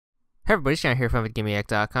Hey everybody, Sean here from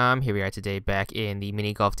VidGamiac.com. Here we are today back in the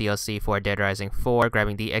mini golf DLC for Dead Rising 4,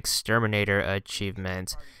 grabbing the Exterminator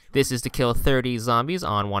achievement. This is to kill 30 zombies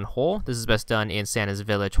on one hole. This is best done in Santa's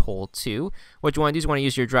Village Hole 2. What you want to do is you want to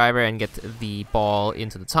use your driver and get the ball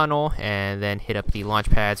into the tunnel and then hit up the launch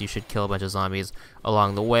pads. You should kill a bunch of zombies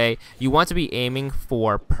along the way. You want to be aiming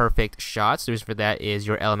for perfect shots. The reason for that is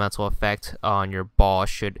your elemental effect on your ball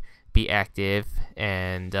should be active,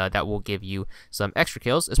 and that will give you some extra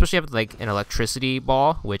kills, especially if you have like an electricity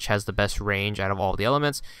ball, which has the best range out of all the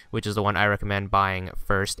elements, which is the one I recommend buying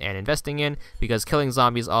first and investing in, because killing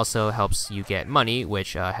zombies also helps you get money,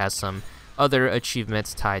 which has some other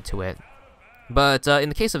achievements tied to it. But in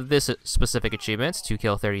the case of this specific achievement, to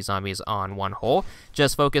kill 30 zombies on one hole,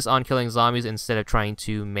 just focus on killing zombies instead of trying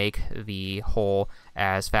to make the hole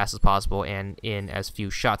as fast as possible and in as few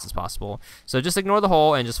shots as possible. So just ignore the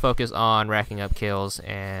hole and just focus on racking up kills,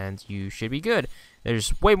 and you should be good.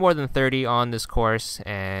 There's way more than 30 on this course,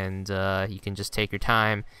 and you can just take your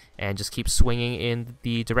time and just keep swinging in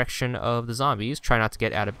the direction of the zombies. Try not to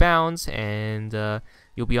get out of bounds, and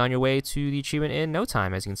you'll be on your way to the achievement in no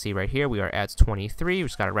time. As you can see right here, we are at 23. We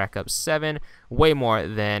just got to rack up 7. Way more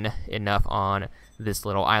than enough on this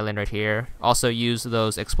little island right here. Also use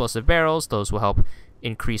those explosive barrels. Those will help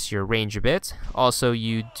increase your range a bit. Also,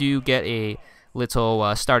 you do get a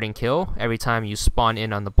little starting kill. Every time you spawn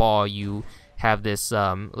in on the ball, you have this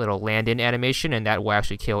little land-in animation, and that will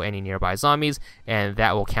actually kill any nearby zombies, and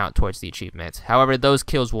that will count towards the achievement. However, those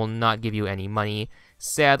kills will not give you any money,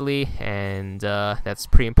 sadly, and that's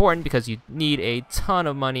pretty important because you need a ton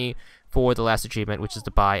of money for the last achievement, which is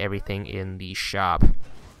to buy everything in the shop.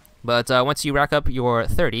 But once you rack up your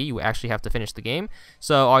 30, you actually have to finish the game.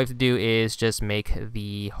 So all you have to do is just make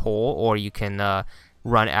the hole, or you can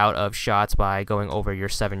run out of shots by going over your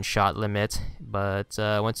 7-shot limit. But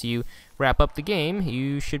once you wrap up the game,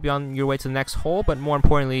 you should be on your way to the next hole, but more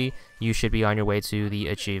importantly, you should be on your way to the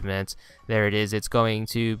achievement. There it is. It's going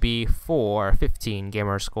to be 415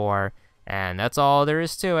 gamer score, and that's all there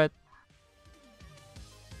is to it.